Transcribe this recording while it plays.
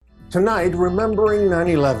Tonight, remembering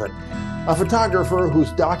 9/11. A photographer who's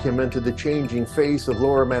documented the changing face of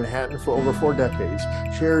Lower Manhattan for over 4 decades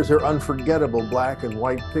shares her unforgettable black and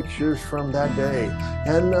white pictures from that day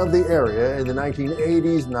and of the area in the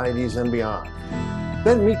 1980s, 90s, and beyond.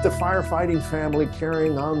 Then meet the firefighting family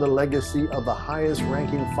carrying on the legacy of the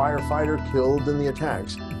highest-ranking firefighter killed in the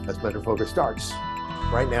attacks. As MetroFocus starts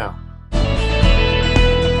right now.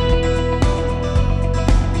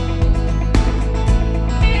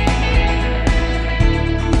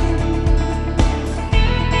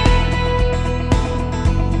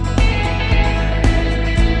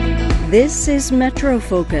 This is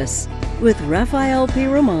MetroFocus with Raphael P.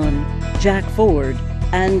 Roman, Jack Ford,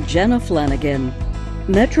 and Jenna Flanagan.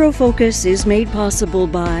 MetroFocus is made possible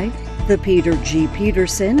by the Peter G.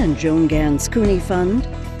 Peterson and Joan Gans Cooney Fund,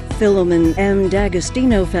 Philemon M.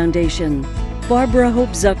 D'Agostino Foundation, Barbara Hope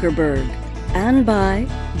Zuckerberg, and by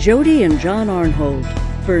Jody and John Arnhold,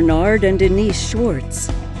 Bernard and Denise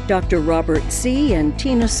Schwartz, Dr. Robert C. and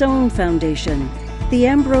Tina Sohn Foundation, the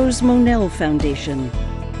Ambrose Monell Foundation,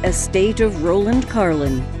 Estate of Roland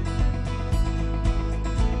Carlin.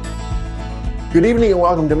 Good evening and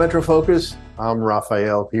welcome to MetroFocus. I'm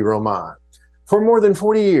Raphael P. Roman. For more than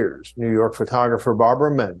 40 years, New York photographer Barbara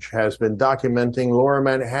Mensch has been documenting Lower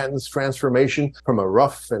Manhattan's transformation from a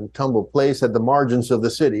rough and tumble place at the margins of the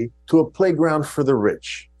city to a playground for the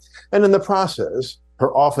rich. And in the process,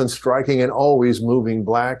 her often striking and always moving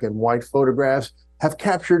black and white photographs have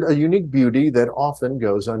captured a unique beauty that often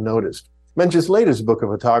goes unnoticed. Mensch's latest book of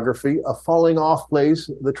photography, A Falling Off Place,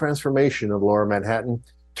 The Transformation of Lower Manhattan,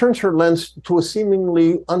 turns her lens to a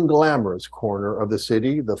seemingly unglamorous corner of the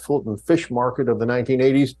city, the Fulton Fish Market of the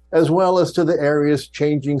 1980s, as well as to the area's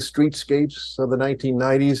changing streetscapes of the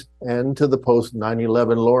 1990s and to the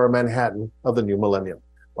post-9/11 Lower Manhattan of the new millennium.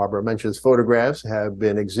 Barbara Mensch's photographs have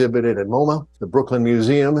been exhibited at MoMA, the Brooklyn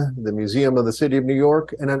Museum, the Museum of the City of New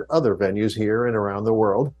York, and at other venues here and around the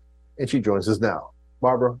world. And she joins us now.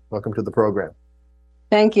 Barbara, welcome to the program.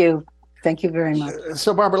 Thank you. Thank you very much.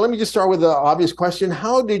 So, Barbara, let me just start with the obvious question.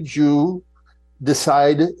 How did you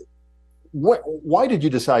decide, why did you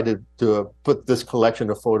decide to put this collection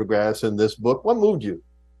of photographs in this book? What moved you?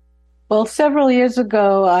 Well, several years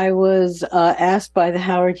ago, I was asked by the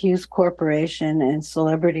Howard Hughes Corporation and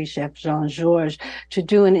celebrity chef Jean-Georges to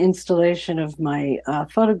do an installation of my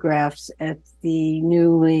photographs at the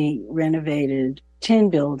newly renovated Tin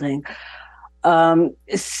Building.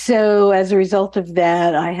 So as a result of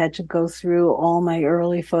that, I had to go through all my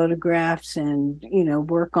early photographs and,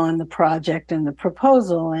 work on the project and the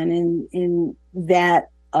proposal. And in that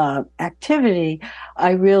activity,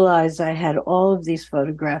 I realized I had all of these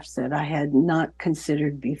photographs that I had not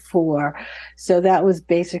considered before. So that was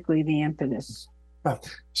basically the impetus.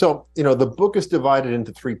 So, the book is divided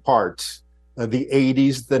into 3 parts, the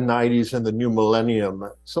 80s, the 90s, and the new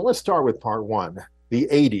millennium. So let's start with part 1, the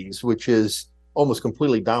 80s, which is almost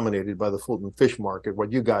completely dominated by the Fulton Fish Market, what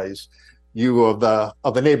you of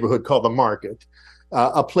the neighborhood call the market,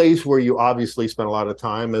 a place where you obviously spent a lot of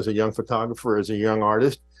time as a young photographer, as a young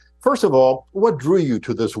artist. First of all, what drew you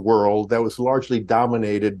to this world that was largely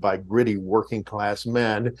dominated by gritty working class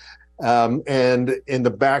men? And in the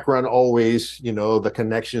background, always, the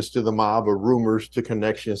connections to the mob or rumors to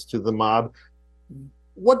connections to the mob.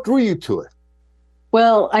 What drew you to it?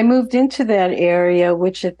 Well, I moved into that area,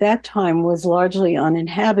 which at that time was largely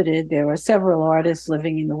uninhabited. There were several artists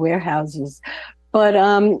living in the warehouses. But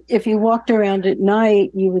if you walked around at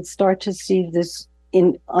night, you would start to see this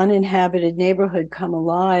uninhabited neighborhood come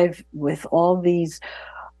alive with all these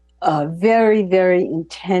very, very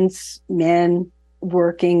intense men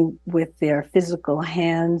working with their physical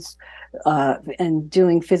hands and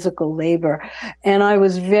doing physical labor. And I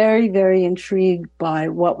was very, very intrigued by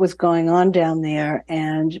what was going on down there.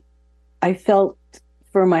 And I felt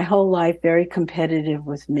for my whole life very competitive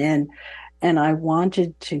with men. And I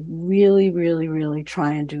wanted to really, really, really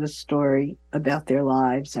try and do a story about their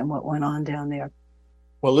lives and what went on down there.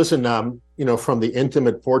 Well, listen, from the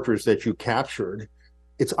intimate portraits that you captured,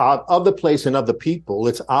 it's of the place and of the people,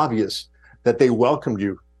 it's obvious that they welcomed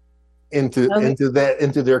you into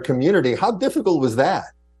their community. How difficult was that?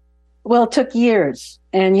 Well, it took years.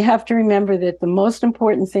 And you have to remember that the most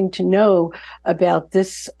important thing to know about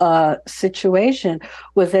this situation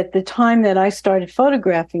was at the time that I started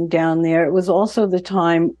photographing down there, it was also the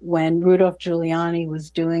time when Rudy Giuliani was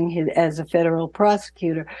doing as a federal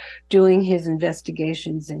prosecutor, doing his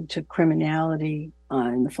investigations into criminality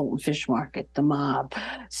in the Fulton Fish Market, the mob.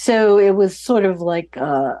 So it was sort of like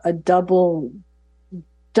a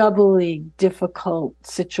doubly difficult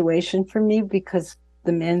situation for me because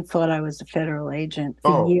the men thought I was a federal agent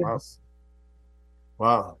for years.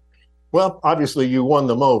 Wow. Well, obviously you won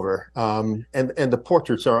them over, and the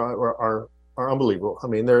portraits are unbelievable. I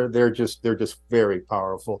mean, they're just very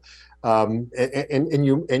powerful, and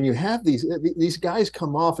you have these guys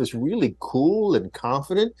come off as really cool and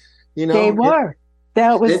confident, you know. They were.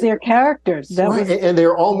 That was their characters. That right, was, and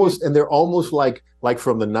they're almost like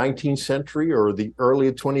from the 19th century or the early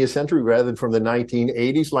 20th century rather than from the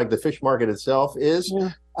 1980s, like the fish market itself is.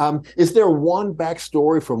 yeah. Is there one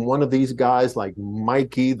backstory from one of these guys, like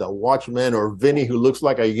Mikey, the watchman, or Vinny, who looks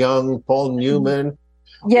like a young Paul Newman?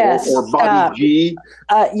 Yes. Or Bobby G?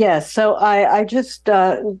 Yes. So I just,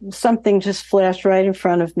 something just flashed right in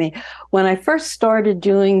front of me. When I first started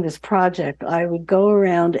doing this project, I would go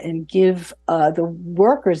around and give the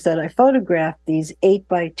workers that I photographed these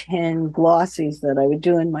 8x10 glossies that I would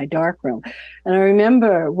do in my darkroom. And I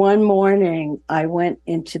remember one morning I went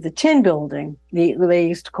into the tin building, they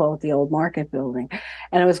used to call it the old market building,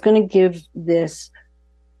 and I was going to give this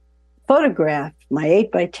photograph, my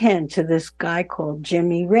 8x10, to this guy called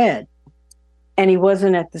Jimmy Red, and he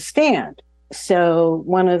wasn't at the stand. So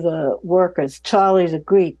one of the workers, Charlie's a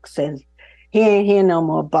Greek, says, he ain't here no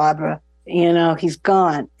more, Barbara. You know, he's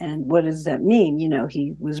gone. And what does that mean? You know,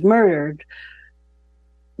 he was murdered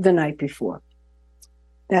the night before.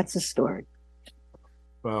 That's the story.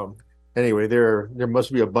 Well, anyway, there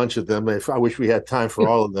must be a bunch of them. I wish we had time for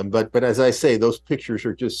all of them, but as I say, those pictures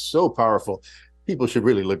are just so powerful. People should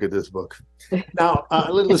really look at this book. Now,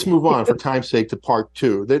 let's move on for time's sake to part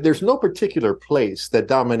two. There's no particular place that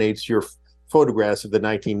dominates your photographs of the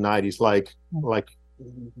 1990s, like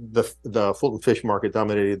the Fulton Fish Market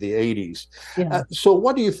dominated the 80s. Yeah. So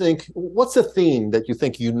what do you think, what's the theme that you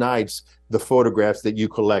think unites the photographs that you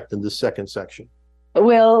collect in the second section?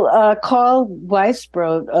 Well, Carl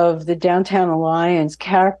Weisbrod of the Downtown Alliance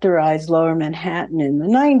characterized Lower Manhattan in the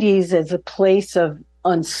 90s as a place of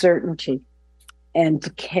uncertainty and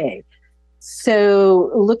decay.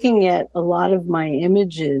 So looking at a lot of my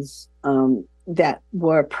images that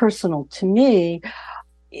were personal to me,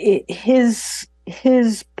 his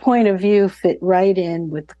point of view fit right in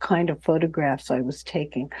with the kind of photographs I was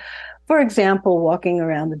taking. For example, walking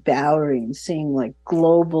around the Bowery and seeing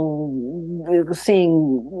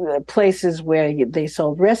seeing places where they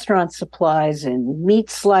sold restaurant supplies and meat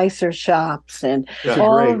slicer shops and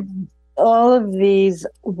all of these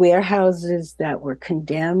warehouses that were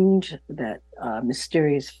condemned, that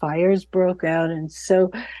mysterious fires broke out. And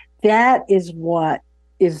so that is what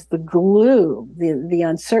is the glue, the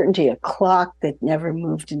uncertainty, a clock that never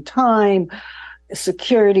moved in time,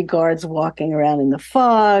 security guards walking around in the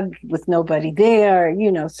fog with nobody there,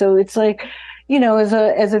 you know. So it's like, you know, as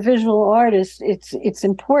a visual artist, it's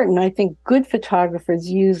important. I think good photographers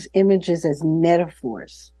use images as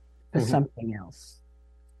metaphors for something else.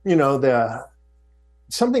 You know,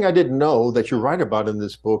 something I didn't know that you write about in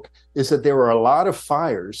this book is that there were a lot of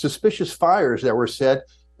fires, suspicious fires that were set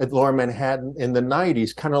at Lower Manhattan in the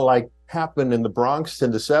 90s, kind of like happened in the Bronx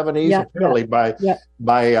in the 70s, apparently by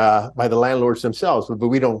the landlords themselves. But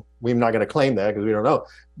we're not going to claim that because we don't know.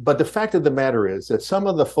 But the fact of the matter is that some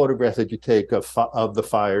of the photographs that you take of the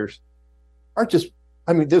fires are just,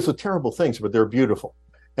 I mean, those are terrible things, but they're beautiful.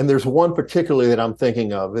 And there's one particularly that I'm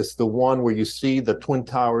thinking of. It's the one where you see the Twin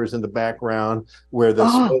Towers in the background, where the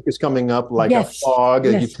smoke is coming up like a fog,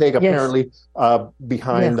 and you take apparently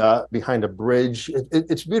behind a bridge.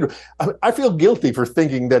 It's beautiful. I feel guilty for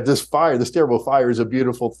thinking that this terrible fire, is a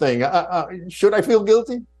beautiful thing. Should I feel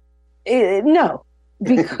guilty? No,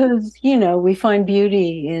 because you know, we find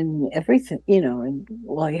beauty in everything. You know, and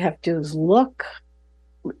all you have to do is look.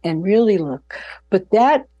 And really look. But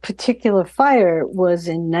that particular fire was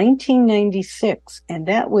in 1996, and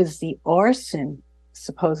that was the arson,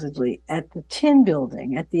 supposedly, at the tin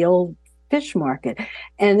building, at the old fish market.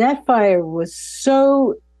 And that fire was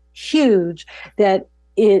so huge that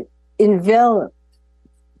it enveloped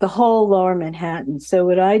the whole Lower Manhattan. So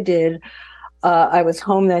what I did, I was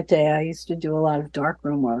home that day. I used to do a lot of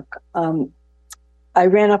darkroom work. I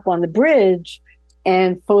ran up on the bridge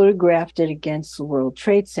and photographed it against the World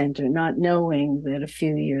Trade Center, not knowing that a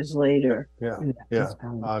few years later.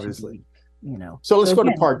 Obviously. You know. So let's go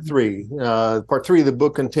to part three. Part three of the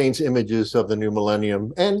book contains images of the new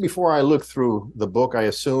millennium. And before I look through the book, I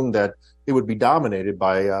assumed that it would be dominated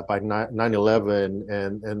by 9/11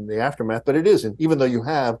 and the aftermath, but it isn't. Even though you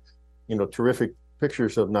have, you know, terrific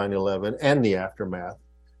pictures of 9/11 and the aftermath,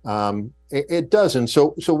 it doesn't.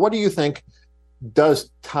 So what do you think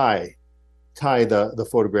does tie the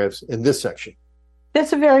photographs in this section?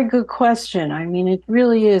 That's a very good question. I mean, it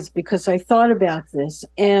really is, because I thought about this.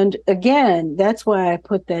 And again, that's why I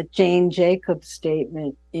put that Jane Jacobs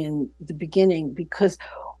statement in the beginning, because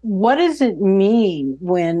what does it mean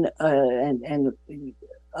when a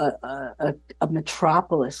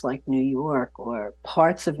metropolis like New York or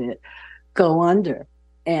parts of it go under?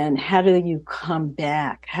 And how do you come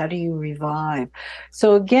back? How do you revive?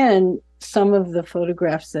 So again, some of the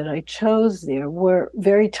photographs that I chose there were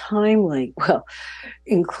very timely, well,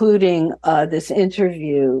 including this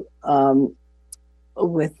interview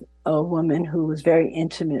with a woman who was very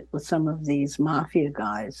intimate with some of these mafia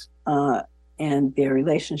guys and their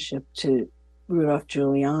relationship to Rudy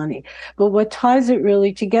Giuliani. But what ties it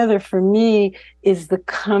really together for me is the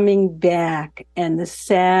coming back and the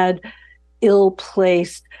sad,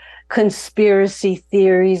 ill-placed conspiracy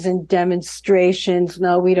theories and demonstrations.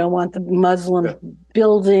 No, we don't want the Muslim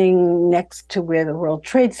building next to where the World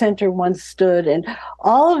Trade Center once stood. And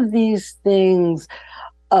all of these things,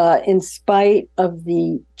 in spite of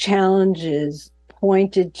the challenges,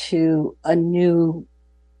 pointed to a new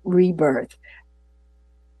rebirth.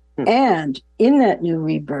 And in that new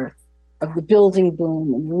rebirth of the building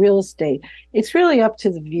boom and the real estate, it's really up to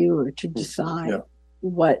the viewer to decide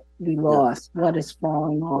what we lost, what is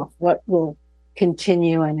falling off, what will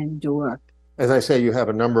continue and endure. As I say, you do have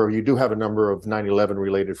a number of 9/11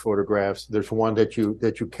 related photographs. There's one that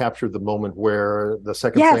you captured the moment where the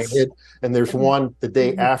second plane hit, and there's one the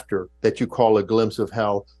day after that you call a glimpse of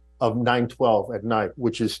hell of 9/12 at night,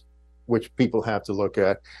 which people have to look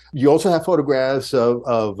at. You also have photographs of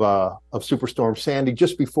Superstorm Sandy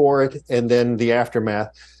just before it, and then the aftermath.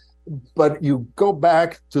 But you go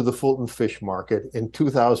back to the Fulton Fish Market in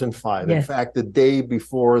 2005. Yes. In fact, the day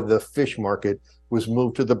before the fish market was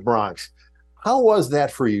moved to the Bronx. How was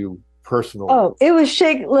that for you personally? Oh, it was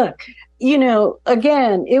Look,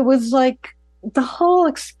 again, it was like the whole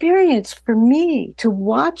experience for me to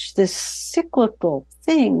watch this cyclical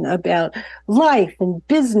thing about life and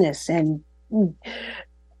business and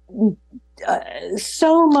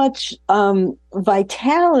so much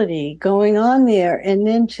vitality going on there, and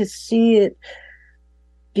then to see it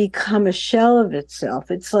become a shell of itself.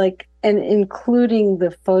 It's like, and including the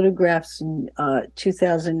photographs in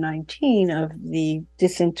 2019 of the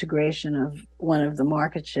disintegration of one of the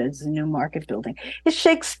market sheds, the new market building. It's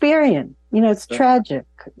Shakespearean. It's tragic.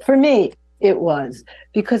 For me, it was,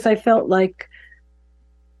 because I felt like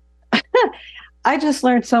I just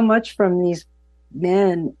learned so much from these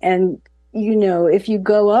men. And if you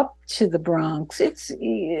go up to the Bronx, it's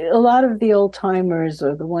a lot of the old timers,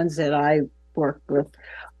 or the ones that I worked with,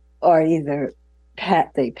 are either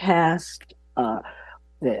they passed,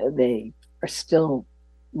 they are still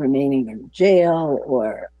remaining in jail,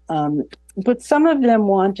 or but some of them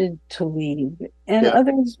wanted to leave, and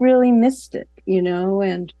others really missed it, and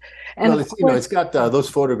well, it's got those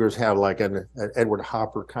photographers have like an Edward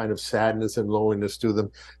Hopper kind of sadness and loneliness to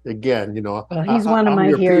them. Again, well, he's one of my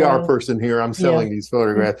heroes. I'm your PR person here. I'm selling these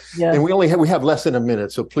photographs, and we have less than a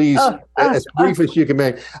minute, so please, as brief as you can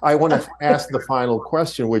make. I want to ask the final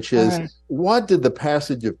question, which is, what did the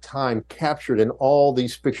passage of time captured in all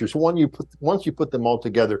these pictures? Once you put them all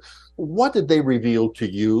together, what did they reveal to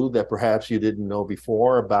you that perhaps you didn't know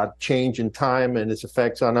before about change in time and its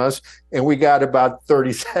effects on us? And we got about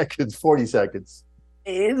 30 seconds, 40 seconds.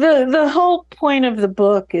 The whole point of the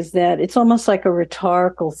book is that it's almost like a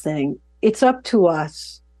rhetorical thing. It's up to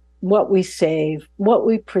us what we save, what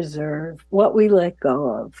we preserve, what we let go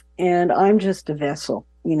of. And I'm just a vessel.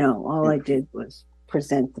 All I did was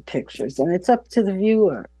present the pictures, and it's up to the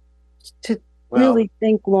viewer to really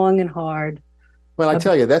think long and hard. Well, I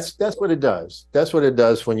tell you, that's what it does. That's what it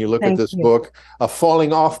does when you look at this book, A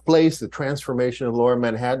Falling Off Place, The Transformation of Lower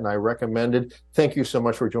Manhattan. I recommend it. Thank you so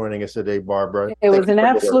much for joining us today, Barbara. It was an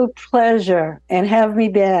absolute pleasure, and have me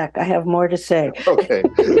back. I have more to say. Okay,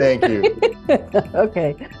 thank you.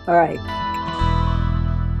 Okay, all right.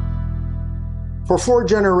 For 4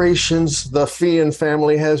 generations, the Feehan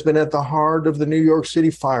family has been at the heart of the New York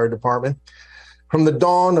City Fire Department. From the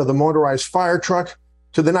dawn of the motorized fire truck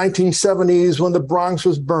to the 1970s when the Bronx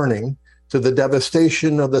was burning, to the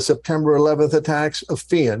devastation of the September 11th attacks, of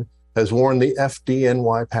Feehan has worn the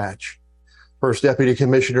FDNY patch. First Deputy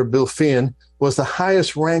Commissioner Bill Feehan was the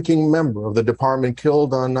highest-ranking member of the department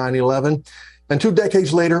killed on 9/11, and 2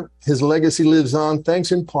 decades later, his legacy lives on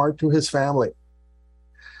thanks in part to his family.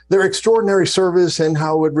 Their extraordinary service and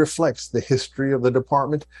how it reflects the history of the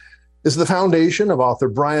department is the foundation of author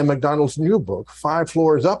Brian McDonald's new book, 5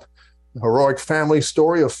 Floors Up, the heroic family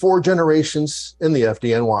story of 4 generations in the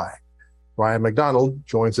FDNY. Brian McDonald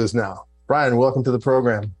joins us now. Brian, welcome to the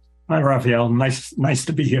program. Hi, Raphael. Nice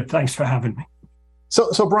to be here. Thanks for having me.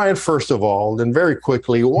 So Brian, first of all, and very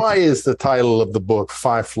quickly, why is the title of the book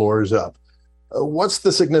 5 Floors Up? What's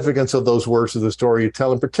the significance of those words of the story you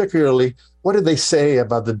tell, and particularly, what did they say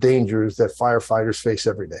about the dangers that firefighters face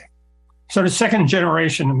every day? So the second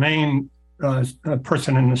generation, the main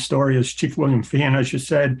person in the story is Chief William Feehan, as you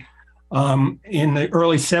said. In the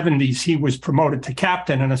early 70s, he was promoted to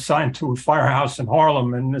captain and assigned to a firehouse in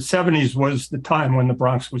Harlem. And the 70s was the time when the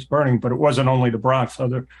Bronx was burning, but it wasn't only the Bronx.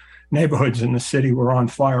 Other neighborhoods in the city were on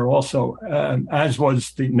fire also, as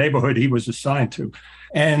was the neighborhood he was assigned to.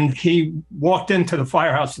 And he walked into the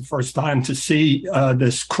firehouse the first time to see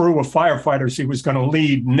this crew of firefighters he was going to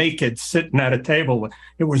lead naked, sitting at a table.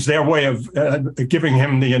 It was their way of giving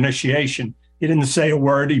him the initiation. He didn't say a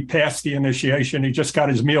word. He passed the initiation. He just got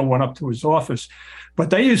his meal, went up to his office. But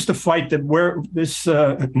they used to fight that where this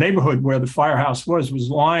neighborhood where the firehouse was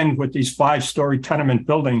lined with these 5-story tenement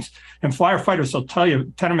buildings. And firefighters will tell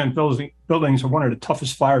you tenement buildings are one of the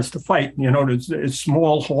toughest fires to fight. You know, there's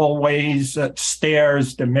small hallways,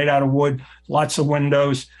 stairs, they're made out of wood, lots of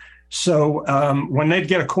windows. So when they'd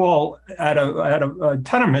get a call at a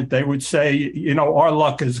tenement, they would say, you know, our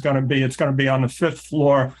luck is going to be, it's going to be on the 5th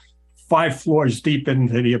floor, 5 floors deep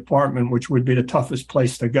into the apartment, which would be the toughest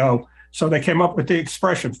place to go. So they came up with the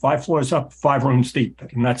expression, 5 floors up, 5 rooms deep.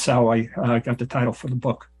 And that's how I got the title for the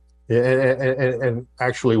book. Yeah, and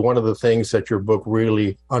actually, one of the things that your book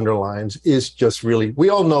really underlines is just really, we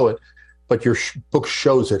all know it, but your book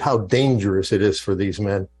shows it, how dangerous it is for these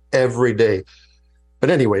men every day. But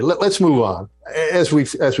anyway, let's move on. As we've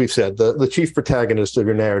said, the chief protagonist of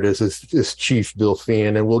your narrative is Chief Bill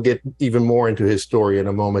Feehan, and we'll get even more into his story in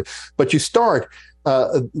a moment. But you start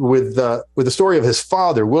with the story of his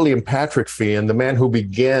father, William Patrick Feehan, the man who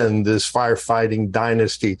began this firefighting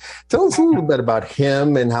dynasty. Tell us a little bit about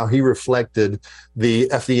him and how he reflected the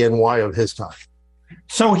FDNY of his time.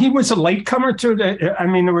 So he was a latecomer to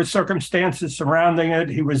there were circumstances surrounding it.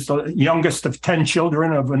 He was the youngest of 10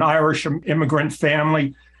 children of an Irish immigrant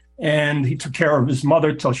family, and he took care of his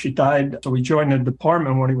mother till she died. So he joined the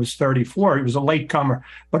department when he was 34. He was a latecomer,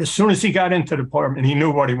 but as soon as he got into the department, he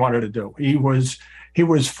knew what he wanted to do. He was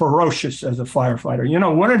ferocious as a firefighter. You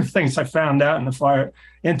know, one of the things I found out in the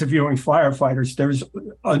interviewing firefighters, there's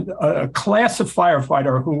a class of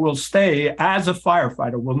firefighter who will stay as a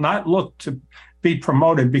firefighter, will not look to be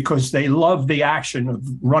promoted because they love the action of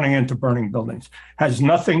running into burning buildings. Has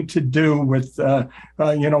nothing to do with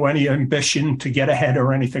any ambition to get ahead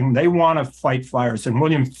or anything. They want to fight fires. And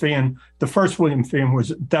William Feehan, the first William Feehan, was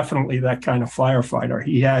definitely that kind of firefighter.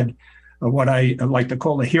 He had what I like to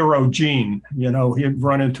call a hero gene. You know, he'd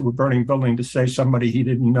run into a burning building to save somebody he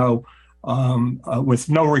didn't know, with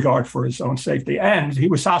no regard for his own safety. And he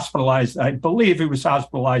was hospitalized. I believe he was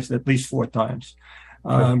hospitalized at least 4 times.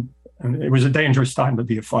 And it was a dangerous time to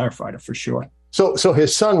be a firefighter, for sure. So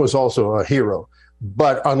his son was also a hero,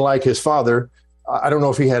 but unlike his father, I don't know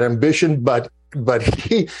if he had ambition, but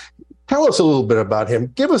he. Tell us a little bit about him.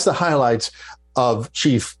 Give us the highlights of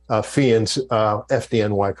Chief Feehan's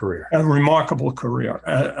FDNY career. A remarkable career,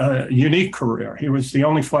 a unique career. He was the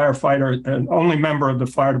only firefighter and only member of the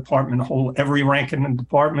fire department to hold every rank in the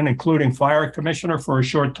department, including fire commissioner for a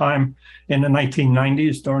short time in the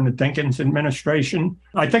 1990s during the Dinkins administration.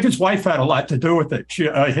 I think his wife had a lot to do with it.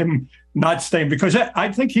 Him not staying, because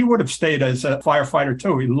I think he would have stayed as a firefighter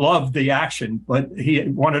too. He loved the action, but he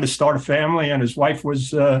wanted to start a family, and his wife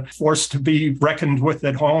was forced to be reckoned with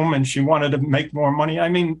at home, and she wanted to make more money. I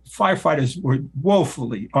mean, firefighters were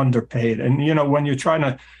woefully underpaid. And, you know, when you're trying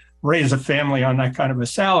to raise a family on that kind of a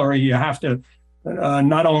salary, you have to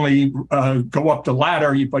not only go up the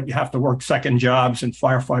ladder, but you have to work second jobs. And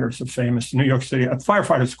firefighters are famous. New York City,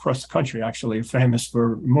 firefighters across the country actually are famous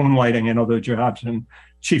for moonlighting and other jobs. And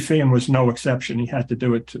Chief Feehan was no exception. He had to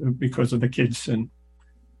do it because of the kids and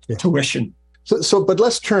tuition. So, but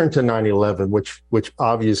let's turn to 9/11, which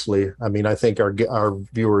obviously, I mean, I think our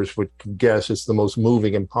viewers would guess it's the most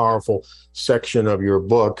moving and powerful section of your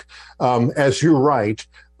book. As you write,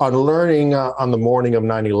 on learning on the morning of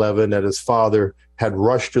 9/11 that his father had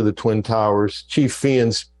rushed to the Twin Towers, Chief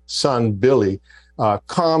Feehan's son, Billy,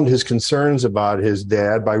 calmed his concerns about his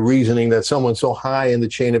dad by reasoning that someone so high in the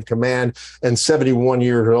chain of command and 71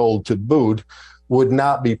 years old to boot would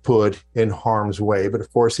not be put in harm's way. But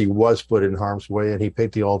of course, he was put in harm's way, and he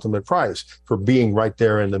paid the ultimate price for being right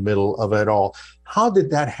there in the middle of it all. How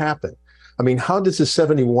did that happen? I mean, how does a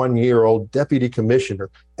 71-year-old deputy commissioner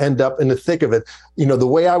end up in the thick of it? You know, the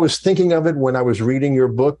way I was thinking of it when I was reading your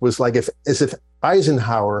book was like as if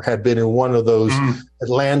Eisenhower had been in one of those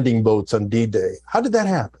landing boats on D-Day. How did that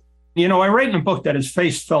happen? I write in the book that his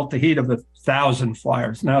face felt the heat of 1,000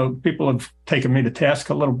 fires. Now, people have taken me to task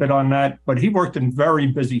a little bit on that, but he worked in very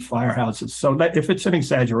busy firehouses. So that if it's an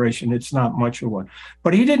exaggeration, it's not much of one.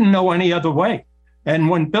 But he didn't know any other way. And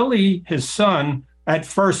when Billy, his son, at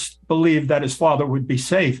first believed that his father would be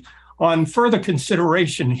safe, on further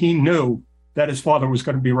consideration, he knew that his father was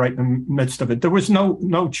going to be right in the midst of it. There was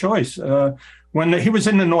no choice. When he was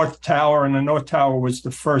in the North Tower, and the North Tower was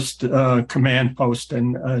the first command post,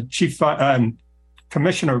 and Chief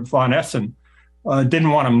Commissioner von Essen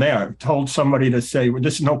didn't want him there, told somebody to say, well,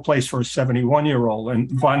 this is no place for a 71-year-old.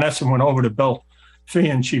 And von Essen went over to Bill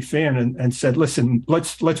Feehan, Chief Feehan, and said, listen,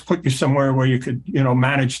 let's put you somewhere where you could,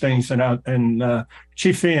 manage things. And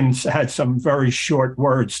Chief Feehan had some very short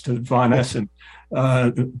words to von Essen.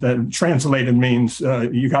 That translated means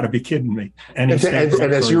you got to be kidding me. And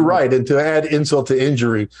as you're right, and to add insult to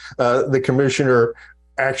injury, the commissioner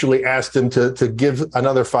actually asked him to give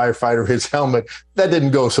another firefighter his helmet. That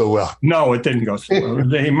didn't go so well. No, it didn't go so well.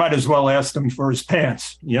 He might as well asked him for his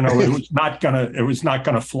pants. It was not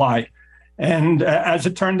gonna fly. And as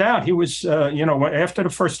it turned out, he was, after the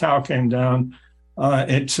first tower came down,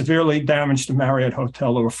 it severely damaged the Marriott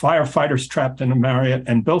Hotel. There were firefighters trapped in the Marriott,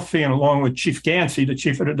 and Bill Feehan, along with Chief Gansey, the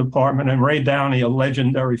chief of the department, and Ray Downey, a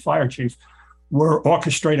legendary fire chief, were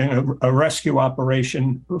orchestrating a rescue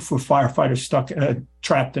operation for firefighters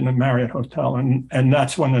trapped in the Marriott Hotel. And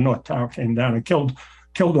that's when the North Tower came down and killed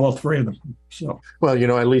all three of them. So, well,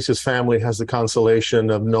 at least his family has the consolation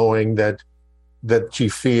of knowing that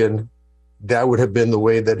Chief Feehan, that would have been the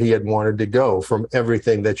way that he had wanted to go. From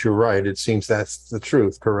everything that you're right, it seems that's the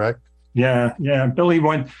truth, correct? Yeah. Billy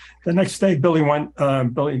went the next day. Billy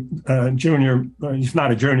Jr. He's not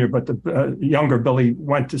a junior, but the younger Billy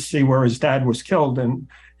went to see where his dad was killed, and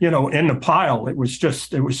in the pile, it was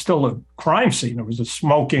still a crime scene. It was a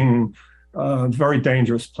smoking, very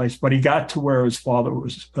dangerous place. But he got to where his father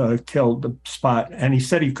was killed, the spot, and he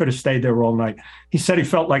said he could have stayed there all night. He said he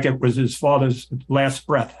felt like it was his father's last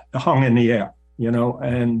breath hung in the air,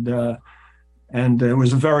 and it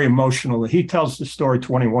was very emotional. He tells the story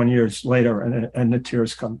 21 years later, and the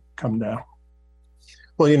tears come down.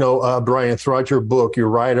 Well, Brian, throughout your book, you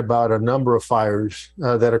write about a number of fires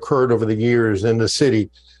that occurred over the years in the city,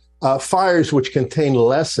 fires which contain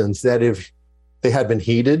lessons that, if they had been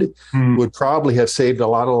heeded, would probably have saved a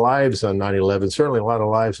lot of lives on 9/11, certainly a lot of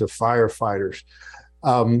lives of firefighters.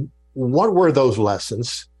 What were those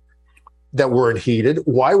lessons that weren't heeded?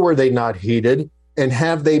 Why were they not heeded? And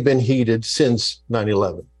have they been heeded since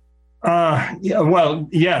 9/11?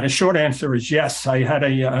 The short answer is yes. I had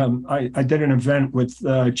I did an event with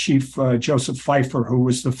Chief Joseph Pfeiffer, who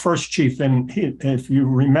was the first chief. And if you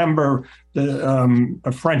remember,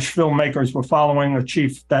 the French filmmakers were following a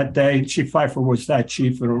chief that day. Chief Pfeiffer was that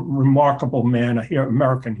chief, a remarkable man,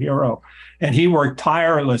 American hero. And he worked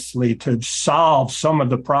tirelessly to solve some of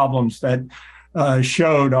the problems that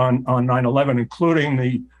showed on 9/11, including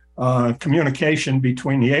the communication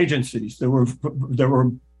between the agencies. There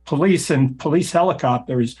were police and police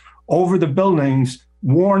helicopters over the buildings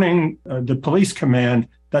warning the police command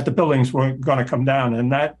that the buildings were going to come down,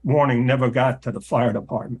 and that warning never got to the fire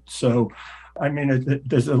department. So,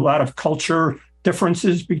 there's a lot of culture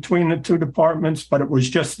differences between the two departments, but it was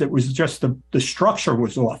just the structure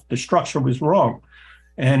was off. The structure was wrong,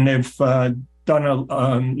 and they've done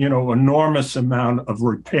enormous amount of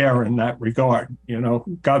repair in that regard.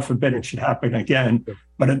 God forbid it should happen again,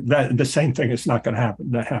 but the same thing is not going to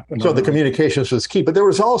happen. So the communications was key, but there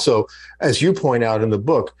was also, as you point out in the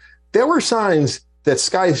book, there were signs that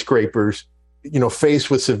skyscrapers,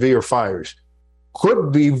 faced with severe fires,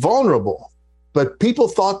 could be vulnerable, but people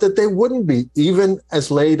thought that they wouldn't be, even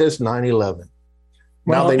as late as 9/11.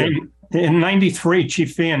 Well, in 93,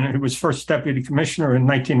 Chief Feehan, who was first deputy commissioner in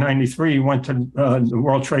 1993, went to the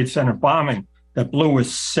World Trade Center bombing that blew a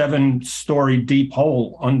 7-story deep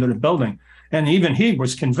hole under the building. And even he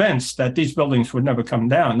was convinced that these buildings would never come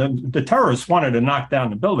down. The terrorists wanted to knock down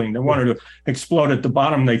the building. They wanted to explode at the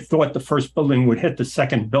bottom. They thought the first building would hit the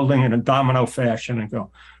second building in a domino fashion and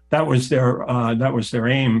go. That was their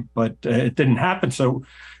aim, but it didn't happen. So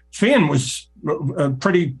Feehan was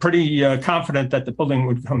pretty confident that the building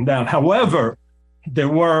would come down. However, there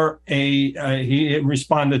were he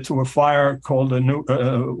responded to a fire called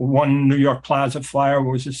One New York Plaza fire.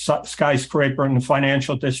 It was a skyscraper in the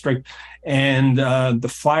financial district, and the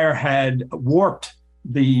fire had warped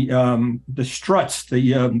the struts,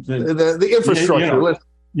 the infrastructure.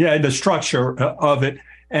 The structure of it,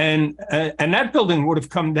 and that building would have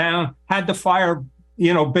come down had the fire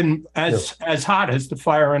been as hot as the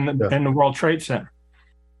fire in the World Trade Center.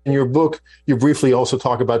 in your book, you briefly also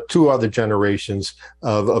talk about two other generations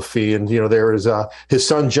of Feehan. There is his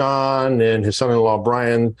son John and his son-in-law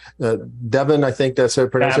Brian Devon, I think that's how to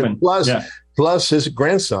pronounce it. Plus his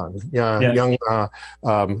grandson, young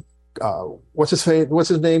what's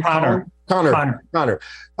his name? Connor.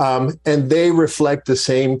 And they reflect the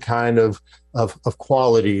same kind of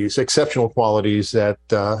qualities, exceptional qualities that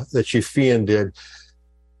Chief Feehan did.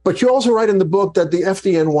 But you also write in the book that the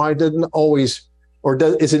FDNY didn't always,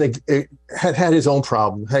 had his own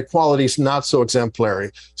problem, had qualities not so exemplary: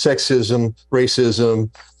 sexism, racism,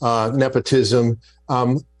 nepotism.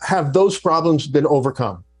 Have those problems been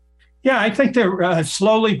overcome? Yeah, I think they're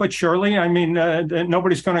slowly but surely. I mean,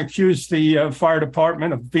 nobody's going to accuse the fire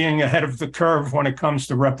department of being ahead of the curve when it comes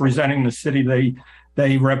to representing the city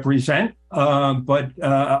they represent. But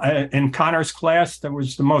in Connor's class, there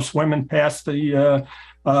was the most women passed the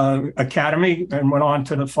academy and went on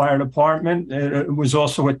to the fire department. It was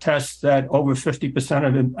also a test that over 50%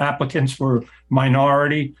 of the applicants were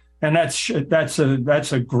minority. And that's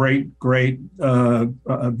a great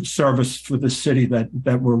service for the city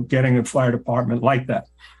that we're getting a fire department like that.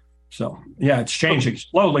 So yeah, it's changing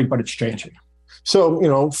slowly, but it's changing.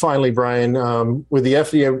 So finally, Brian, with the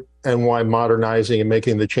FDNY modernizing and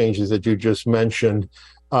making the changes that you just mentioned,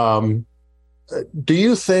 do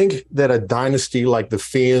you think that a dynasty like the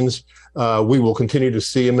Feehans, we will continue to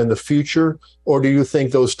see them in the future, or do you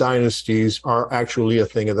think those dynasties are actually a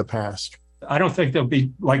thing of the past? I don't think they'll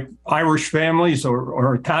be like Irish families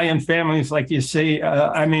or Italian families like you see.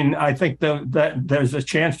 I think that there's a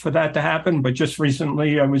chance for that to happen. But just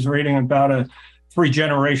recently, I was reading about a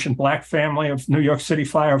 3-generation Black family of New York City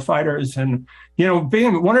firefighters. And,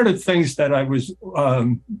 being one of the things that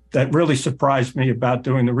that really surprised me about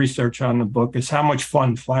doing the research on the book is how much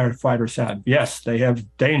fun firefighters have. Yes, they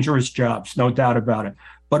have dangerous jobs, no doubt about it.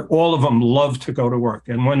 But all of them love to go to work.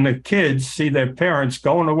 And when the kids see their parents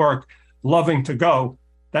going to work, loving to go,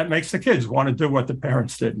 that makes the kids want to do what the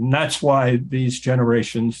parents did. And that's why these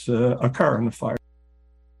generations occur in the fire.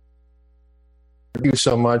 Thank you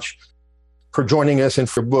so much for joining us and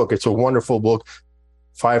for your book. It's a wonderful book,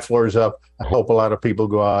 5 Floors Up. I hope a lot of people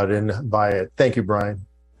go out and buy it. Thank you, Brian.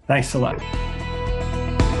 Thanks a lot.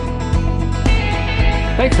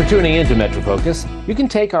 Thanks for tuning in to MetroFocus. You can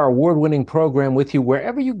take our award-winning program with you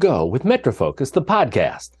wherever you go with MetroFocus, the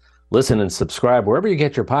podcast. Listen and subscribe wherever you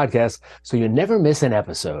get your podcasts so you never miss an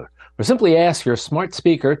episode. Or simply ask your smart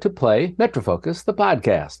speaker to play MetroFocus, the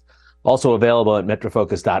podcast. Also available at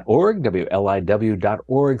metrofocus.org,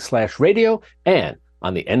 WLIW.org/radio, and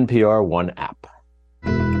on the NPR One app.